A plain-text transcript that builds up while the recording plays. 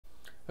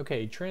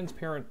Okay,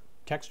 transparent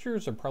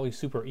textures are probably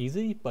super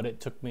easy, but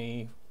it took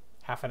me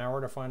half an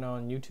hour to find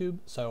on YouTube,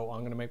 so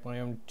I'm going to make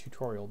my own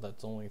tutorial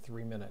that's only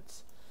 3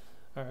 minutes.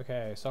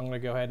 Okay, so I'm going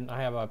to go ahead and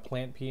I have a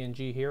plant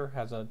PNG here,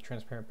 has a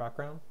transparent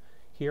background.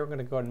 Here I'm going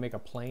to go ahead and make a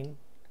plane,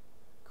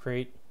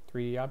 create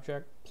 3D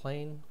object,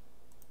 plane.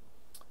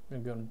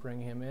 I'm going to go and bring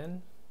him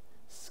in,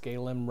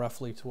 scale him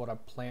roughly to what a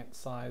plant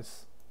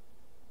size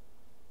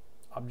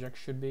object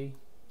should be,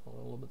 a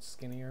little bit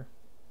skinnier,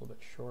 a little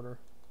bit shorter.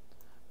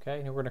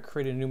 Okay, now we're going to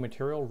create a new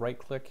material, right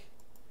click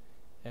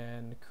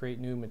and create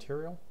new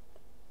material.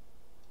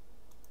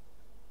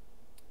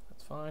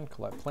 That's fine,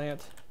 collect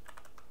plant.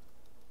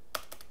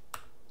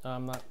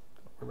 I'm not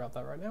worried about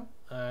that right now.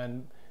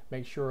 And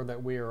make sure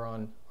that we are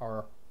on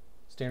our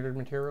standard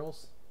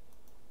materials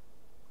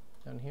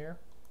down here.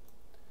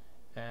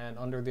 And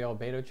under the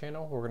albedo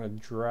channel, we're going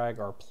to drag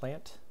our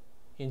plant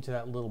into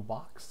that little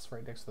box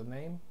right next to the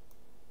name.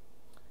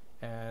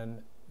 And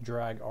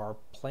drag our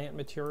plant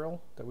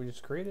material that we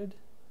just created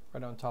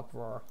right on top of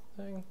our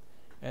thing.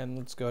 And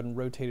let's go ahead and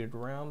rotate it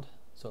around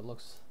so it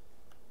looks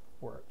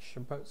where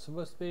it's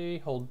supposed to be.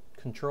 Hold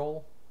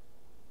Control,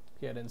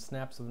 get in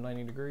snaps of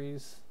 90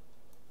 degrees.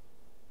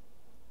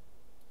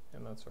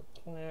 And that's our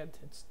plant.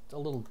 It's a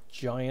little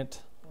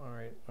giant. All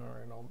right,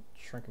 I'll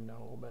shrink him down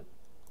a little bit.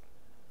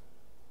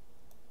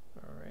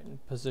 All right,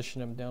 and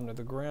position him down to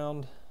the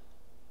ground.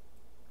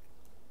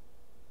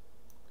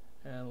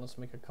 And let's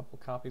make a couple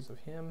copies of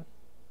him.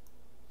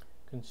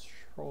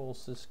 Control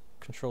C,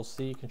 Control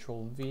V,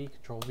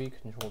 Control V,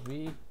 Control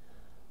V.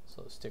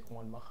 So stick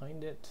one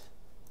behind it.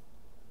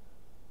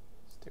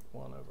 Stick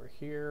one over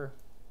here.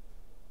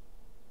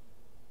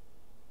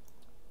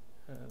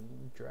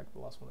 And drag the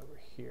last one over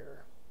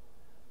here.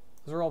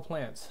 Those are all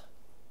plants.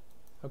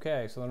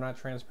 Okay, so they're not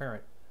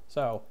transparent.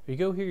 So if you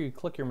go here, you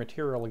click your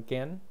material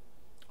again.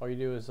 All you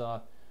do is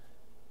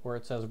where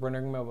it says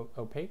rendering mode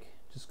opaque,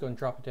 just go and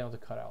drop it down to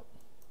cutout.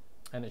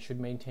 And it should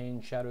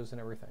maintain shadows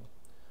and everything.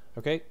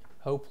 Okay,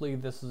 hopefully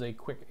this is a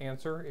quick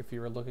answer if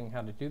you're looking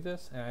how to do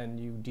this and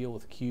you deal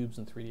with cubes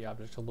and 3D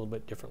objects a little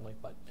bit differently,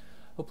 but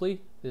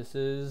hopefully this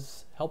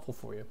is helpful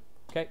for you.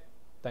 Okay,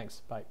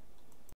 thanks, bye.